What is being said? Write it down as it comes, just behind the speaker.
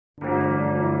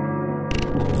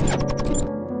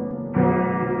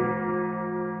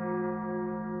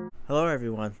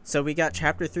everyone. So we got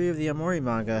chapter 3 of the Omori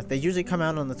manga. They usually come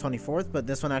out on the 24th, but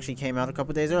this one actually came out a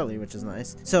couple days early, which is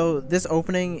nice. So this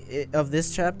opening of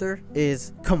this chapter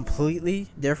is completely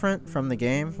different from the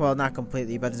game. Well, not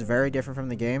completely, but it's very different from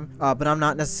the game. But I'm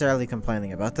not necessarily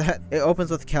complaining about that. It opens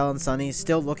with Kel and Sunny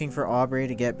still looking for Aubrey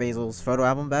to get Basil's photo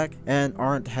album back and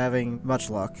aren't having much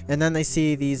luck. And then they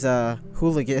see these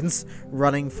hooligans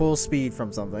running full speed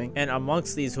from something. And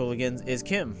amongst these hooligans is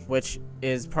Kim, which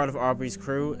is part of Aubrey's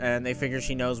crew, and they figure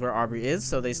she knows where Aubrey is,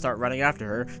 so they start running after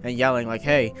her and yelling like,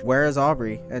 "Hey, where is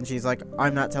Aubrey?" And she's like,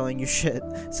 "I'm not telling you shit."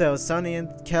 So Sunny and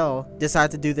Kel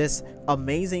decide to do this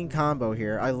amazing combo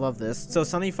here. I love this. So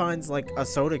Sunny finds like a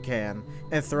soda can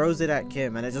and throws it at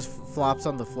Kim, and it just flops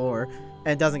on the floor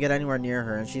and doesn't get anywhere near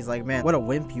her, and she's like, "Man, what a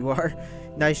wimp you are.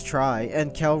 Nice try."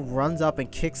 And Kel runs up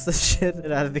and kicks the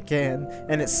shit out of the can,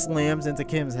 and it slams into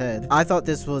Kim's head. I thought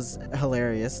this was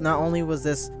hilarious. Not only was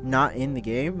this not in the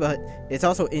game, but it's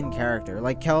also in character.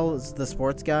 Like, Kel is the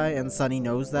sports guy, and Sunny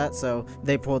knows that, so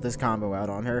they pulled this combo out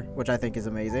on her, which I think is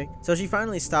amazing. So she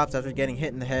finally stops after getting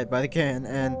hit in the head by the can,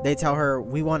 and they tell her,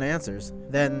 "We want answers."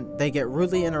 Then they get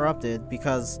rudely interrupted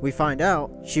because we find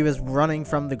out she was running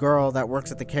from the girl that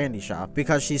works at the candy shop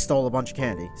because she stole a bunch of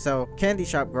candy. So candy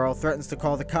shop girl threatens to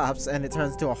call the cops, and it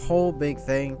turns into a whole big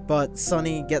thing, but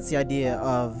Sunny gets the idea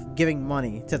of giving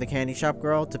money to the candy shop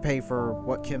girl to pay for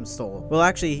what Kim stole. Well,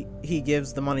 actually, he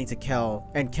gives the money to Kel,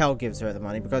 and Kel gives her the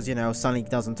money because, you know, Sunny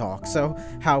doesn't talk. So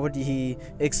how would he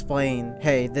explain,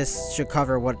 "Hey, this should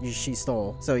cover what she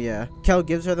stole"? So yeah, Kel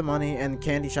gives her the money, and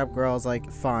candy shop girl is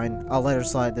like, "Fine, I'll let her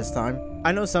slide this time."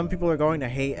 I know some people are going to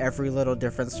hate every little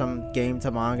difference from game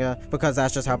to manga because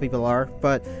that's just how people are,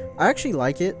 but I actually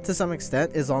like it to some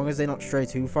extent as long as they don't stray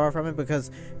too far from it,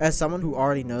 because as someone who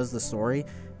already knows the story,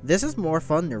 this is more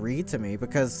fun to read to me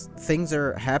because things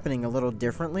are happening a little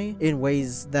differently in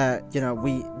ways that, you know,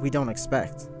 we don't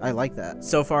expect. I like that.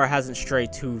 So far, it hasn't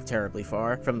strayed too terribly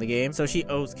far from the game, so she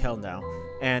owes Kel now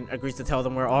and agrees to tell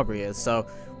them where Aubrey is. So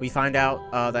we find out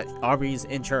that Aubrey's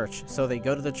in church. So they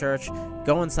go to the church,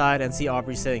 go inside, and see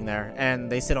Aubrey sitting there,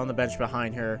 and they sit on the bench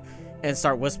behind her and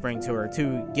start whispering to her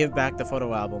to give back the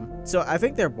photo album. So I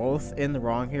think they're both in the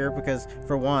wrong here because,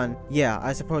 for one, yeah,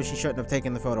 I suppose she shouldn't have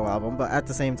taken the photo album, but at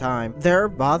the same time, they're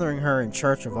bothering her in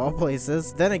church of all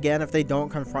places. Then again, if they don't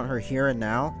confront her here and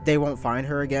now, they won't find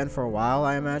her again for a while,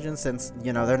 I imagine, since,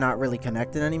 you know, they're not really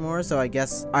connected anymore. So I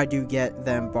guess I do get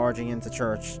them barging into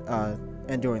church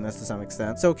and doing this to some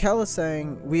extent. So Kel is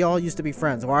saying, "We all used to be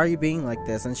friends. Why are you being like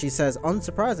this?" And she says,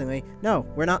 unsurprisingly, "No,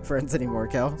 we're not friends anymore,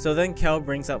 Kel." So then Kel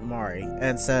brings up Mari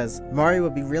and says Mari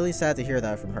would be really sad to hear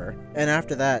that from her. And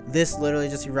after that, this literally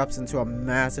just erupts into a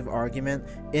massive argument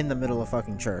in the middle of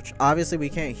fucking church. Obviously, we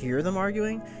can't hear them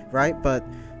arguing, right? But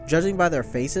judging by their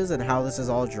faces and how this is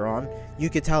all drawn, you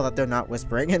could tell that they're not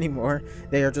whispering anymore.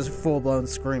 They are just full-blown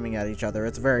screaming at each other.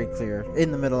 It's very clear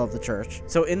in the middle of the church.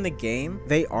 So in the game,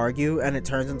 they argue and it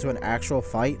turns into an actual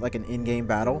fight, like an in-game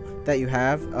battle that you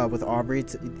have with Aubrey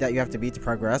that you have to beat to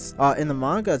progress. In the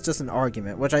manga, it's just an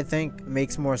argument, which I think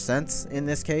makes more sense in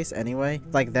this case anyway.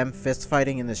 Like, them fist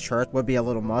fighting in this church would be a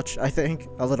little much, I think.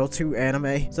 A little too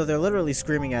anime. So they're literally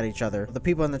screaming at each other. The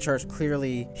people in the church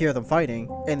clearly hear them fighting,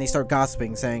 and they start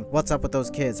gossiping, saying, "What's up with those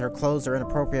kids? Her clothes are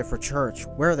inappropriate for church.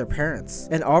 Where are their parents?"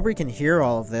 And Aubrey can hear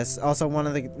all of this. Also, one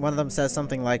of them says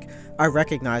something like, "I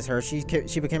recognize her. She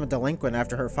became a delinquent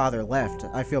after her father left.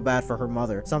 I feel bad for her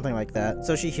mother." Something like that.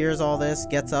 So she hears all this,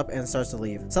 gets up, and starts to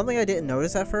leave. Something I didn't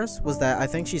notice at first was that I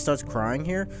think she starts crying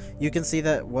here. You can see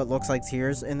that what looks like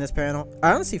tears in this panel.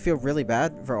 I honestly feel really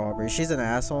bad for Aubrey. She's an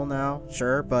asshole now,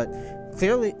 sure, but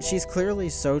she's clearly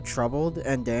so troubled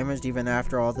and damaged even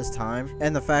after all this time,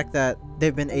 and the fact that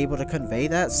they've been able to convey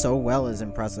that so well is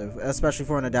impressive, especially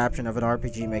for an adaptation of an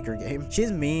RPG Maker game.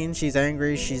 She's mean, she's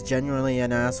angry, she's genuinely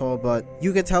an asshole, but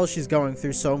you can tell she's going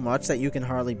through so much that you can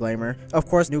hardly blame her. Of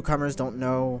course, newcomers don't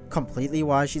know completely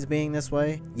why she's being this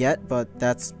way yet, but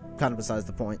that's kind of besides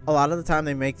the point. A lot of the time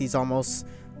they make these almost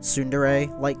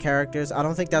tsundere-like characters. I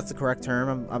don't think that's the correct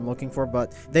term I'm looking for,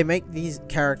 but they make these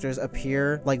characters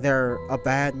appear like they're a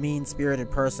bad, mean-spirited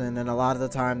person, and a lot of the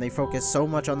time they focus so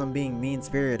much on them being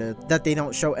mean-spirited that they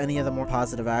don't show any of the more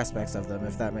positive aspects of them,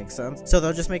 if that makes sense. So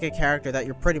they'll just make a character that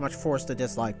you're pretty much forced to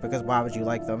dislike, because why would you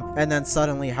like them? And then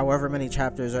suddenly, however many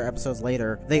chapters or episodes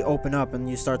later, they open up and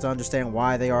you start to understand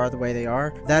why they are the way they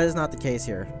are. That is not the case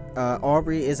here.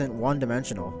 Aubrey isn't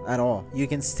one-dimensional at all. You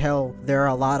can tell there are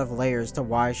a lot of layers to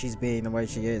why she's being the way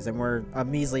she is, and we're a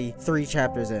measly 3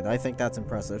 chapters in. I think that's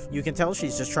impressive. You can tell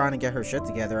she's just trying to get her shit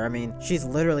together. I mean, she's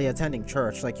literally attending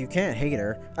church. Like, you can't hate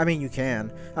her. I mean, you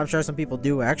can. I'm sure some people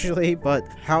do, actually, but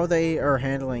how they are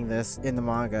handling this in the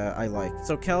manga, I like.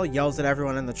 So Kel yells at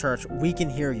everyone in the church, "We can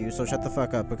hear you, so shut the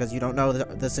fuck up," because you don't know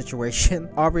the situation.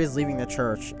 Aubrey is leaving the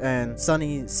church, and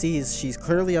Sunny sees she's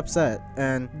clearly upset,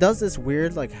 and does this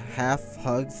weird, like, half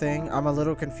hug thing. I'm a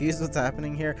little confused what's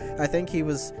happening here. I think he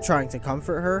was trying to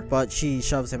comfort her, but she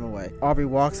shoves him away. Aubrey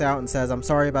walks out and says, "I'm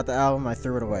sorry about the album, I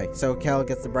threw it away." So Kel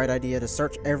gets the bright idea to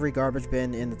search every garbage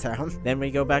bin in the town. Then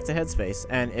we go back to Headspace,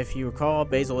 and if you recall,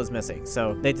 Basil is missing.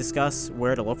 So they discuss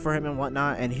where to look for him and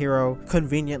whatnot, and Hiro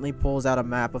conveniently pulls out a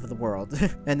map of the world.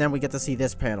 And then we get to see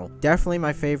this panel. Definitely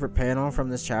my favorite panel from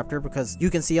this chapter, because you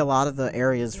can see a lot of the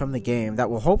areas from the game that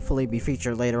will hopefully be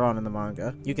featured later on in the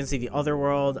manga. You can see the other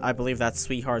world. I believe that's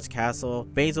Sweetheart's castle,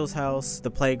 Basil's house,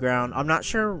 the playground. I'm not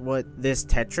sure what this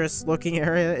Tetris looking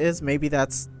area is. Maybe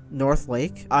that's North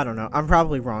Lake? I don't know. I'm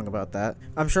probably wrong about that.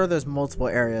 I'm sure there's multiple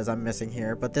areas I'm missing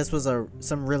here, but this was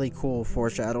some really cool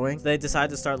foreshadowing. They decide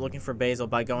to start looking for Basil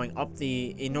by going up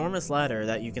the enormous ladder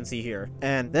that you can see here.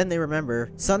 And then they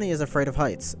remember Sunny is afraid of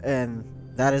heights, and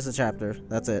that is the chapter.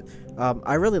 That's it.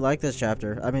 I really like this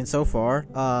chapter. I mean, so far,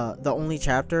 the only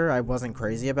chapter I wasn't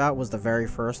crazy about was the very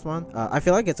first one. I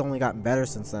feel like it's only gotten better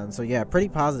since then. So yeah, pretty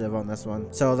positive on this one.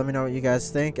 So let me know what you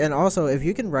guys think. And also, if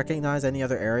you can recognize any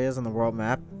other areas on the world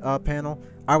map panel,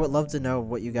 I would love to know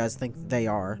what you guys think they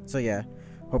are. So yeah,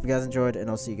 hope you guys enjoyed, and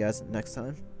I'll see you guys next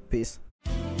time. Peace.